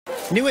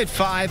New at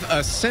 5,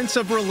 a sense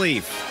of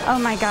relief. Oh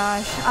my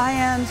gosh, I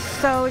am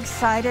so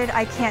excited.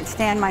 I can't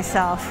stand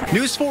myself.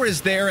 News 4 is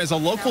there as a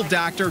local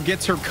doctor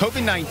gets her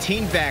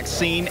COVID-19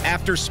 vaccine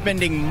after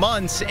spending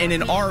months in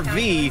an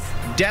RV,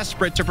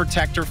 desperate to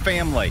protect her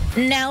family.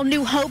 Now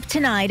new hope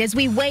tonight as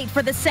we wait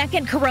for the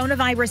second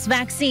coronavirus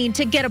vaccine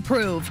to get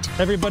approved.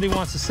 Everybody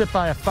wants to sit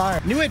by a fire.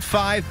 New at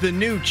 5, the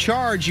new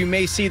charge you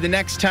may see the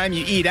next time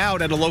you eat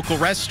out at a local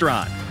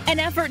restaurant. An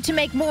effort to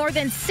make more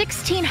than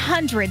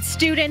 1,600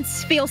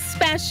 students feel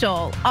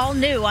special. All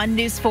new on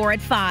News 4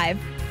 at 5.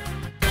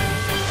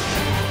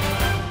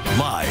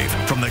 Live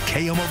from the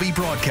KMOV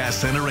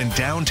Broadcast Center in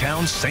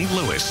downtown St.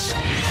 Louis.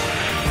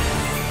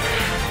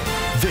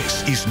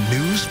 This is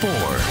News 4,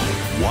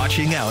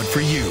 watching out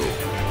for you.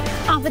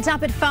 Off the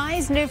top at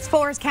 5, News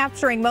 4 is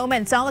capturing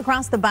moments all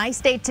across the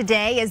bi-state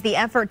today as the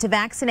effort to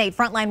vaccinate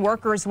frontline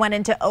workers went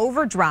into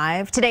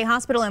overdrive. Today,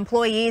 hospital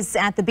employees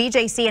at the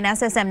BJC and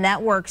SSM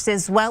networks,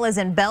 as well as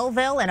in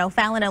Belleville and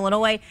O'Fallon,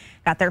 Illinois,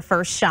 got their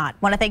first shot.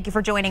 Want to thank you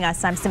for joining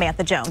us. I'm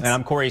Samantha Jones. And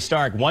I'm Corey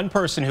Stark. One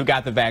person who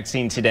got the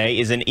vaccine today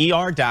is an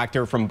ER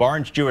doctor from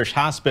Barnes Jewish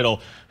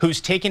Hospital who's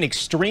taken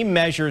extreme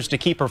measures to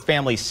keep her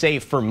family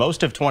safe for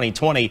most of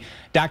 2020.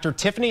 Dr.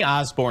 Tiffany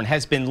Osborne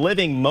has been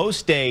living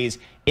most days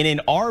in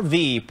an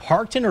RV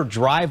parked in her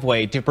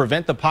driveway to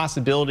prevent the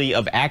possibility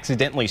of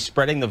accidentally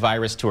spreading the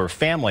virus to her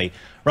family.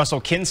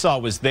 Russell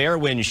Kinsaw was there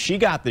when she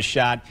got the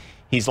shot.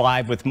 He's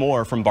live with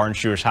more from Barnes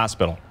Jewish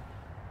Hospital.